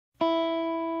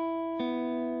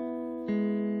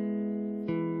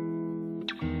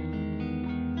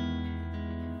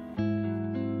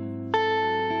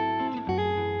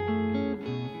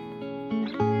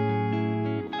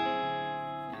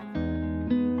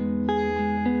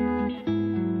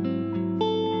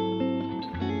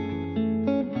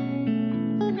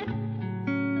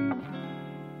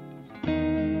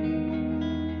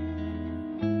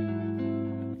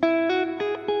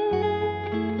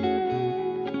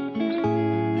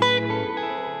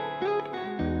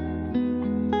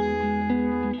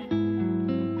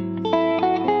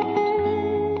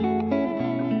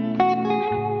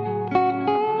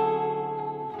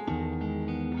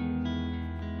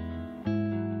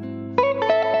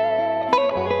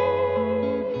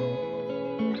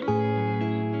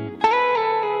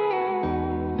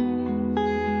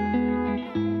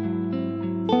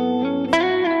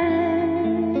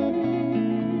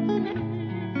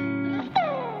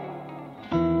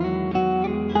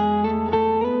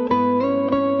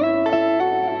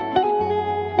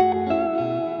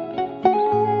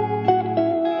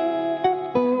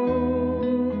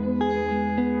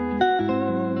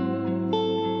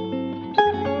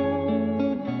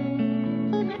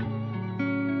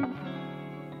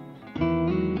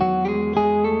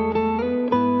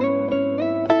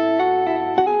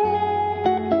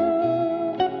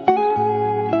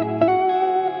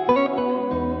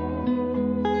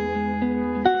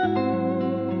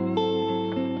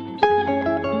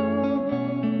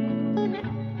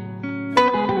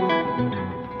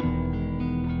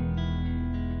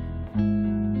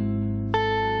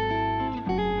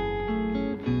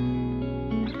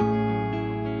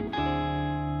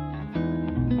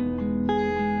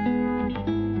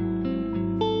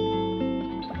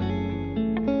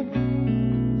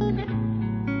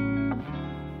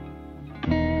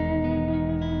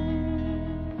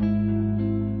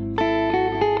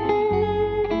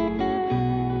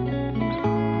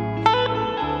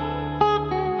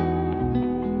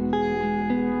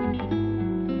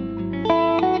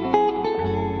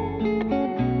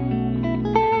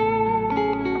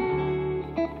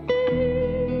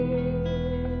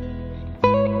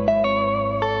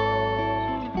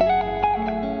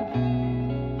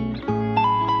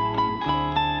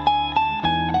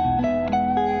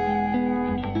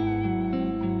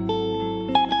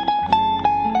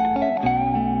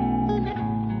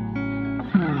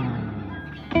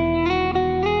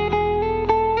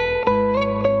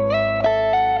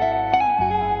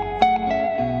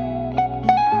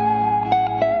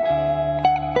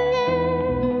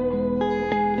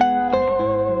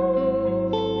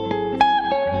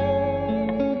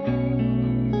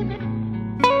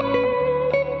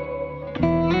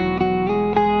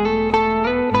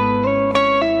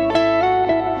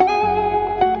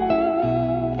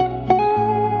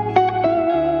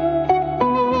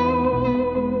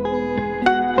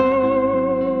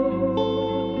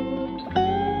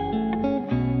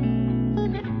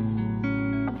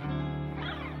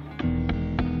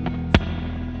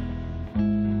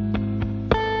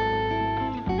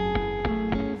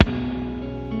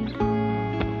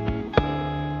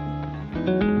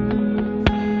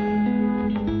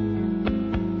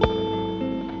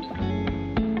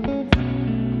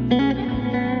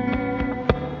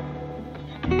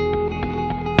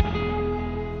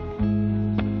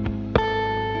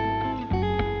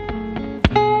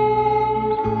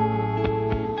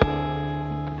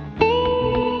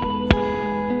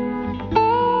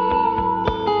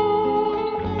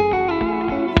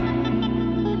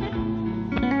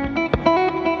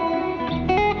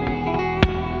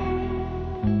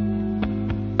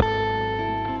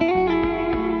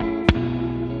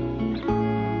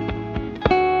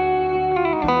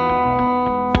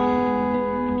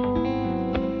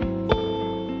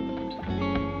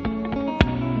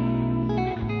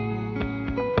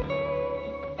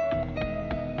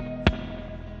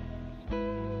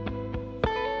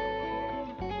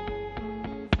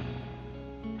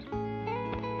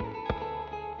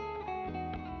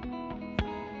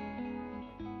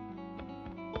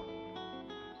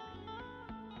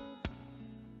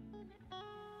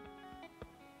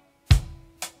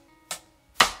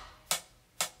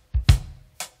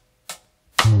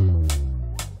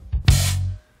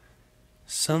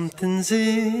Something's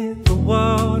in the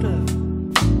water,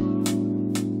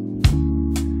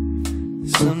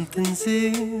 something's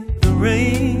in the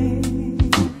rain.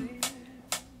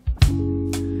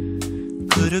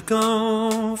 Could've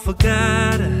gone,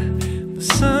 forgot her, but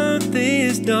some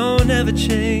things don't ever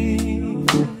change.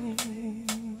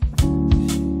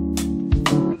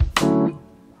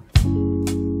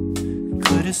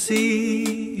 Couldn't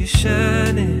see you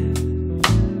shining,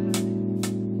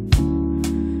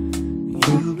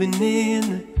 you've been in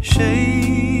the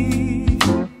shade.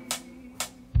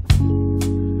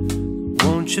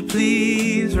 Won't you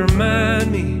please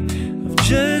remind me of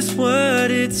just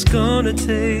what it's gonna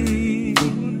take?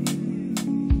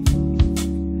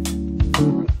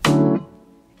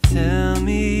 Tell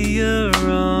me you're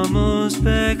almost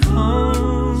back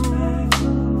home.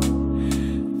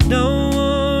 Don't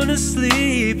wanna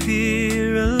sleep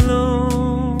here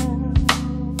alone.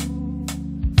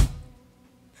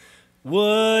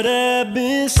 What I've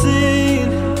been saying,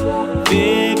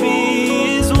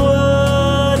 baby, is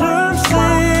what I'm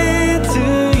saying to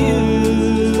you.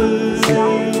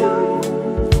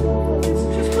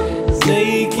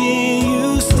 Making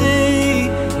you stay,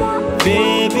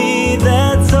 baby,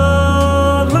 that's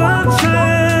all I'm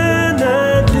trying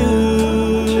to do.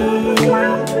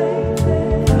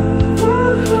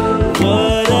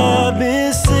 What I've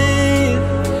been saying,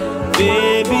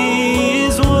 baby,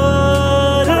 is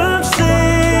what I'm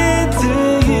saying to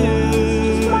you.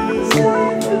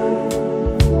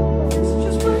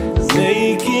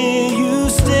 Making you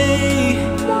stay,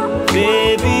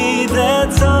 baby,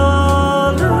 that's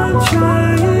all I'm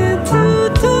trying to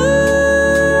do.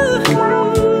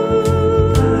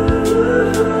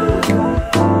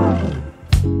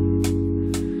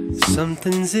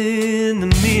 Something's in the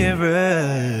mirror,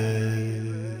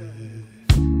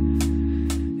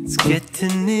 it's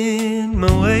getting in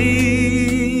my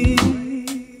way.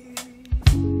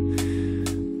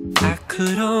 I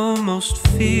could almost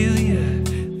feel you,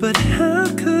 but how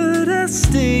could I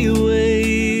stay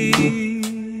away?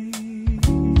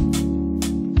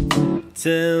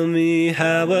 Tell me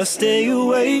how I stay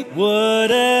awake.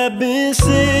 What I've been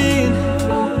saying,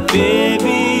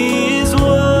 baby, is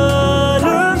what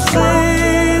I'm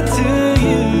saying to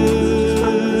you.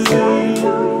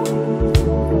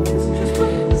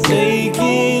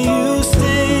 Making you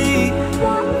stay,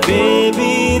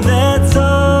 baby, that's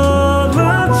all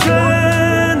I'm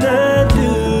trying to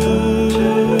do.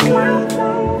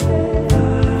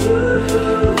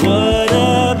 What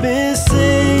I've been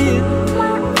saying,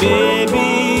 baby,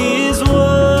 is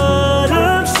what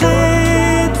I'm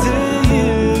saying to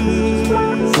you.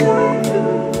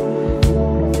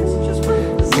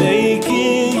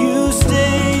 Making you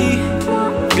stay,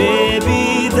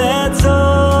 baby, that's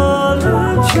all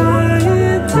I'm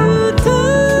trying to do.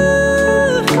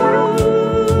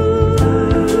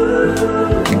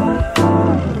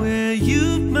 Where you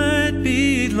might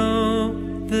belong,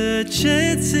 the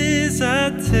chances I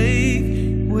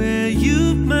take. Where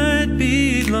you might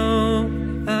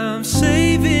belong, I'm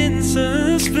saving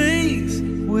some space.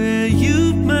 Where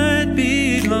you might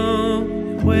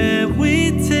belong, where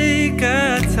we take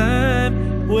our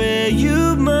time. Where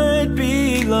you might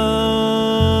belong,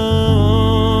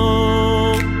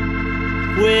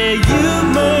 where you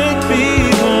might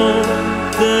belong,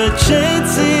 the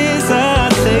chances I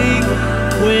take.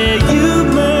 Where you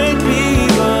might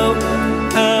belong,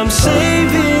 I'm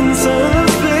saving some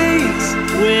space.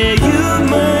 Where you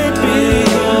might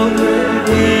belong,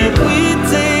 where we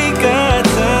take our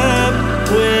time.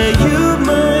 Where you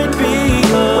might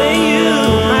belong, where you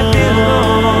might belong.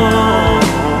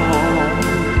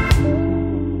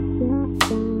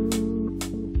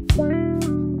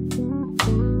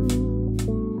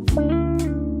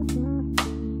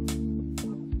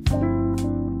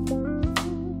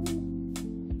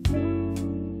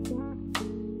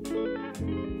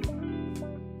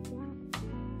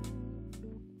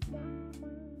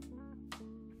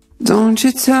 Don't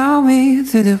you tell me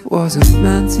that it wasn't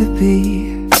meant to be.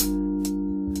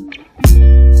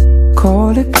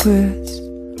 Call it quits,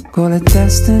 call it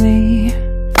destiny.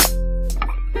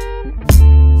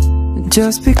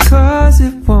 Just because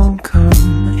it won't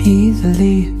come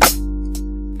easily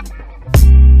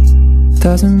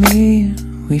doesn't mean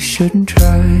we shouldn't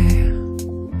try.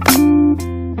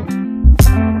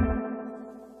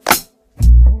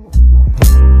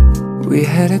 We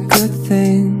had a good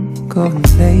thing going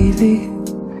lately.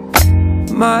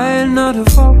 Might not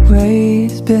have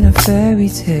always been a fairy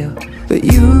tale, but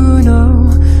you know,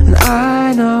 and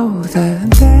I know that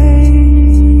they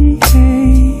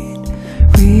ain't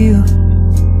real.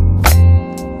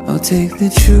 I'll take the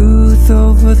truth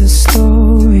over the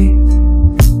story.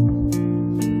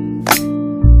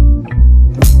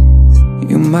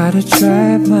 might have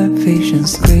tried my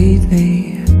patience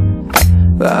greatly,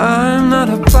 but I'm not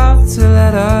about to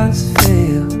let us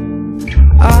fail.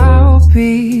 I'll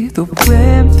be the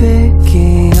wind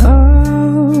picking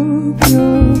up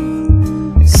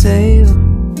your sail.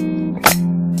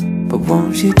 But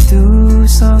won't you do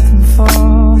something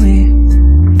for me?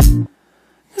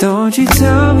 Don't you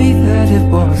tell me that it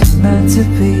wasn't meant to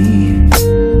be.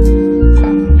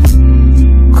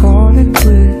 Call it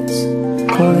quits,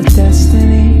 call it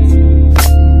destiny.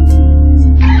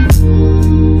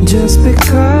 Just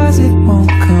because it won't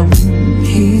come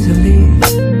easily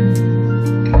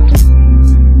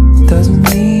doesn't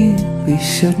mean we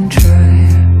shouldn't try.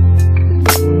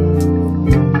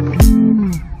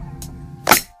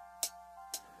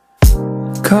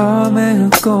 Coming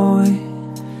and going,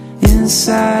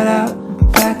 inside out,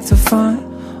 back to front,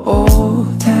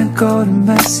 old tangled and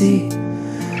messy.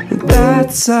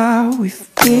 That's how we've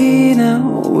been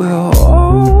and we'll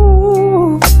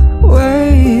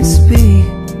always be.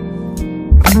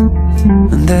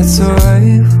 And that's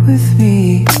alright with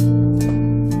me.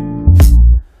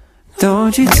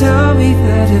 Don't you tell me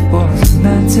that it wasn't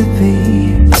meant to be.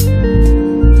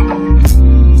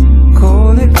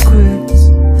 Call it quits,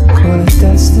 call it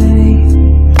destiny.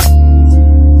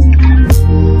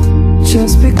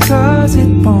 Just because it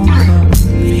won't come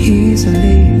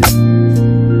easily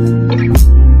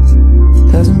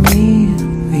doesn't mean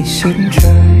we shouldn't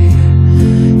try.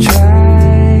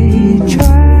 Try,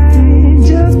 try.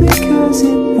 Just because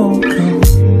it won't come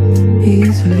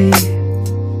easily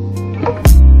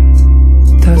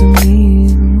doesn't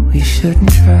mean we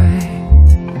shouldn't try.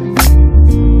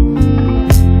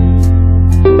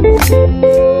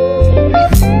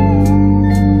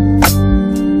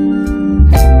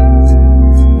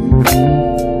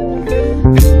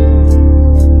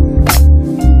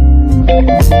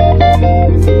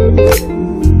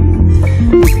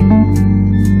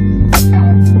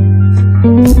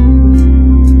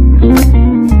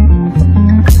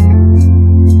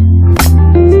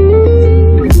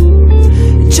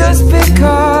 Just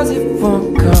because it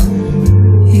won't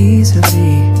come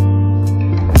easily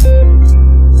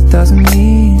doesn't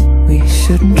mean we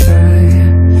shouldn't try.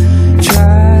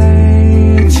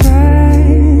 Try, try.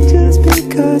 Just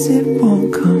because it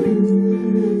won't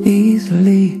come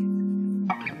easily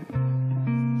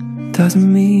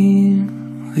doesn't mean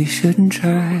we shouldn't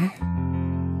try.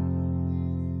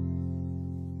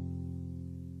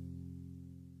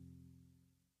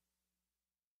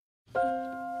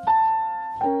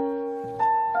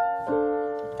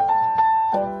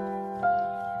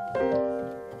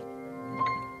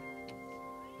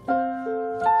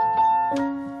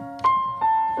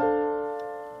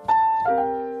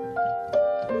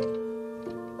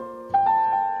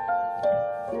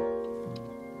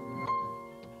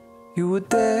 You were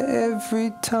there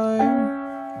every time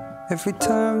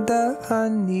that I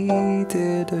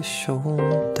needed a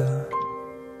shoulder.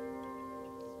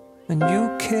 And you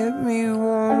kept me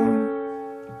warm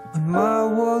when my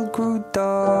world grew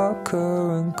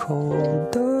darker and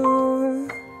colder.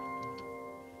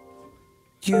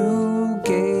 You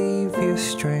gave your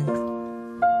strength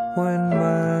when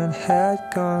mine had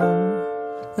gone,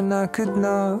 and I could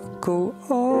not go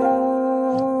on.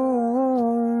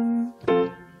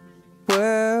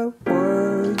 Where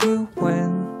were you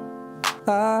when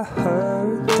I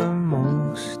hurt the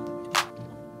most?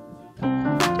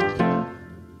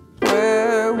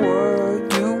 Where were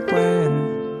you when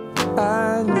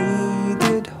I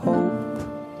needed hope?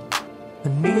 I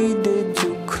needed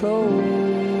you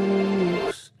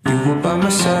close. You were by my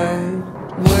side.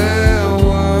 Where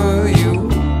were you?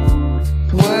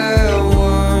 Where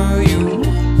were you?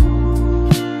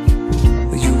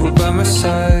 You were by my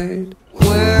side.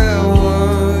 Where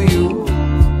were you?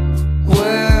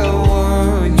 Where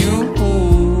were you?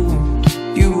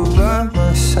 You were by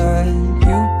my side.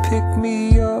 You picked me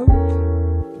up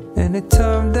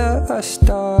anytime that I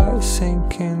start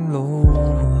sinking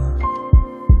lower.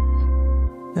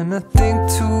 And I think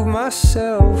to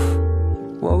myself,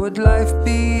 what would life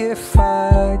be if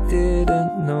I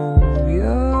didn't know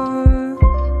ya?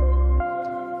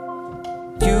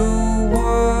 You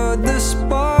were the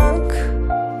spark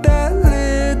that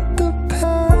lit the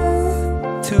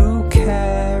path to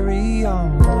carry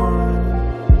on.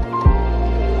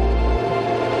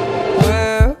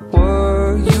 Where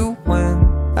were you when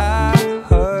I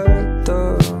hurt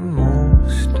the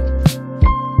most?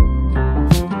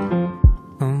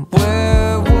 And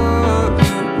where were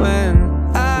you when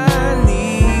I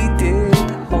needed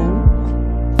hope?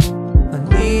 I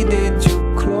needed you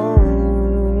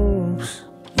close.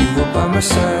 You were by my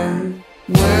side.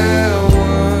 Where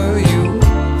were you?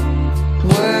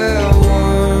 Where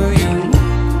were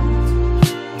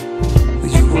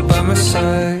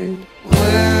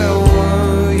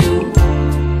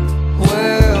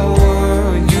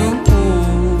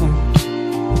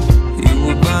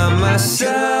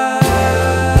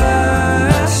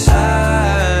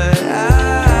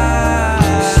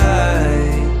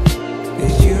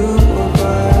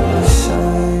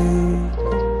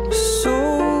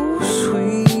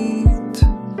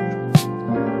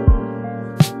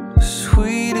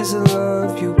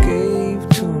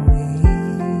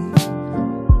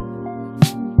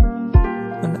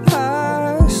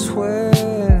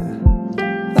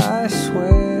I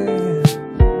swear,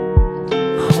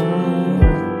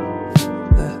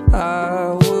 that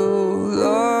I will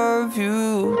love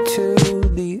you till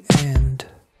the end.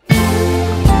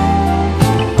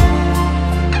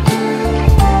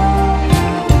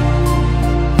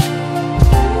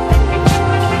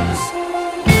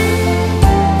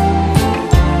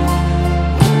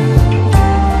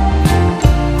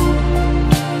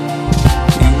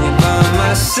 You were by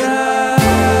my side.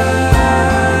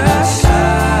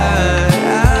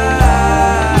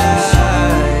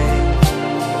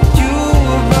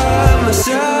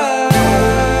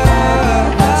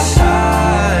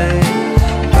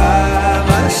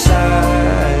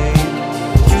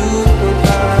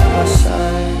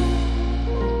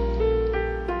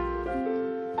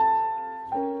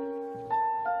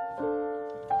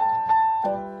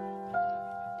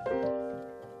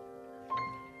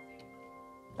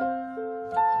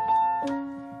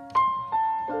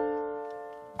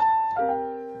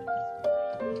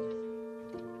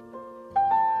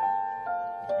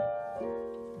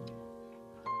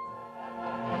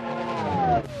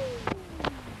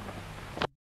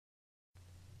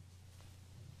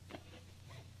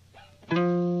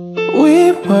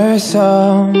 We were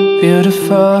so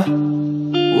beautiful,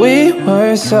 we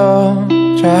were so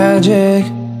tragic.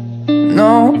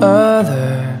 No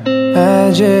other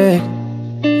magic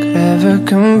could ever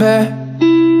compare.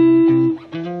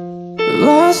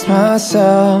 Lost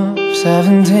myself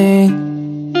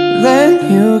 17,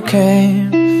 then you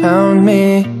came, found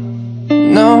me.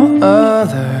 No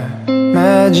other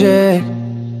magic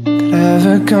could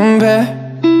ever compare.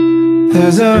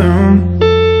 There's a room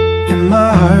in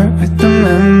my heart with the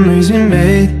memories we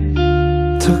made.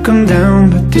 Took them down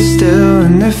but they're still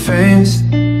in their frames.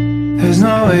 There's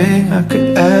no way I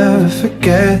could ever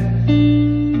forget.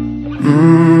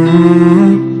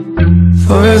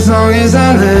 For as long as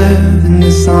I live and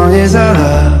as long as I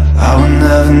love, I will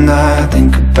never not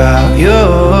think about you.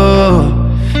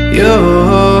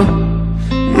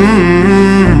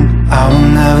 I will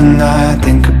never not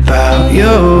think about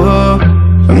you.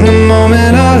 From the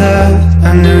moment I left,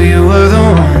 I knew you were the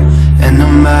one. And no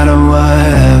matter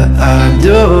what I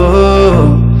do,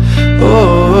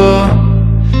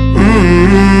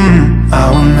 I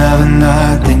will never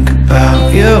not think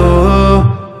about you.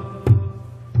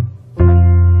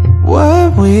 What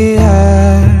we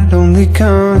had only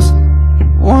comes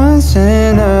once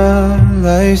in a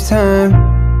lifetime.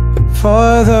 But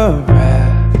for the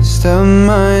rest of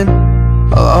mine,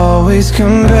 I'll always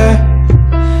compare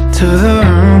to the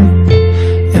room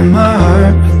in my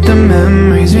heart with the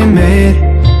memories we made.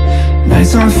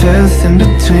 Nights on 5th in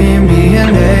between B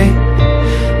and A.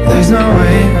 There's no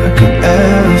way I could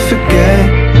ever forget.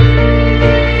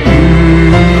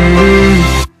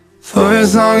 For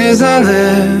as long as I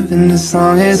live and as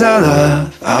long as I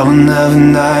love, I will never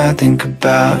not think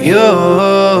about you.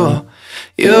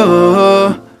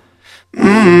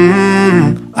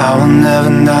 I will never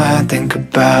not think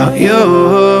about you.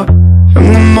 From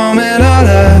the moment I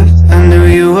left, I knew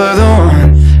you were the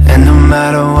one. And no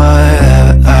matter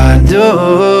what I do,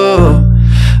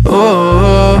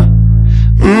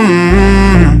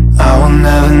 I will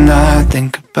never not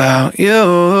think about you.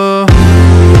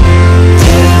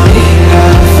 Till we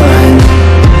have fun,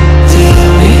 till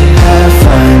we have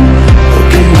fun,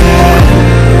 looking back.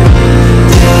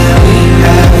 Till we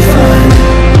have fun,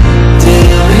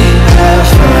 till we have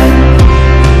fun.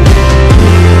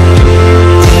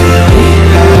 Till we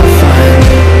have fun,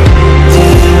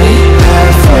 till we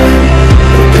have fun,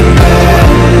 looking back.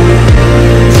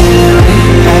 Till we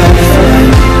have fun,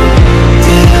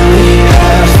 till we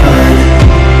have fun.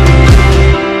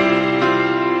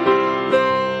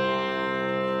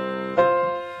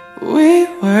 We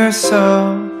were so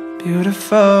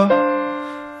beautiful,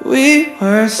 we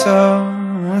were so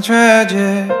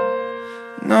tragic.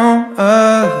 No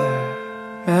other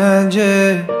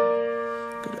magic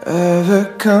could ever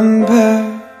compare.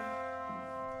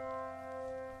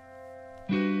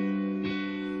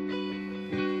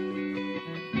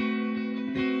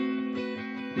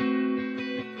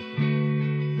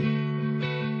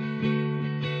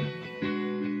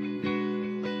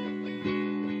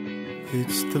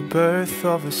 It's the birth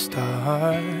of a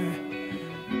star,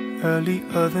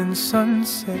 earlier than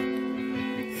sunset.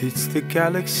 It's the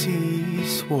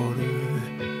galaxy's water,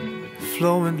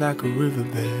 flowing like a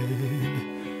riverbed.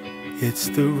 It's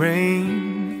the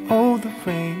rain, oh the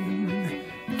rain,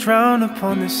 drown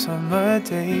upon the summer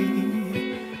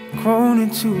day, grown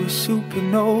into a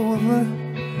supernova,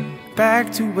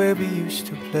 back to where we used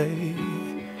to play.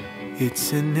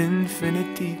 It's an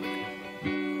infinite deep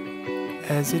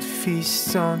as it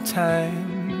feasts on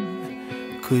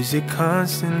time, 'cause it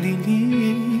constantly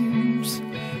leaves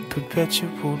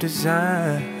perpetual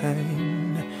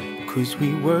design, 'cause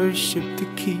we worship to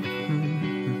keep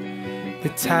the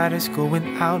tide is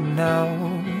going out now.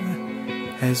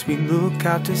 As we look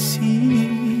out to sea,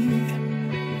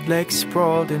 legs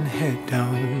sprawled and head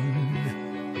down.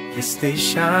 Yes, they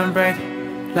shine bright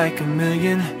like a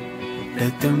million.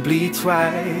 Let them bleed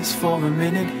twice for a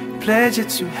minute. Pleasure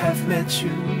to have met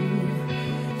you.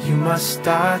 You must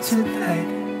start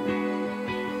tonight.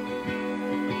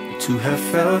 To have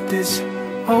felt this,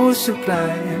 oh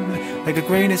sublime, like a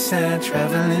grain of sand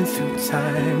traveling through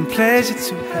time. Pleasure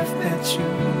to have met you.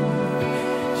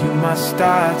 You must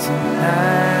start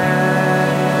tonight.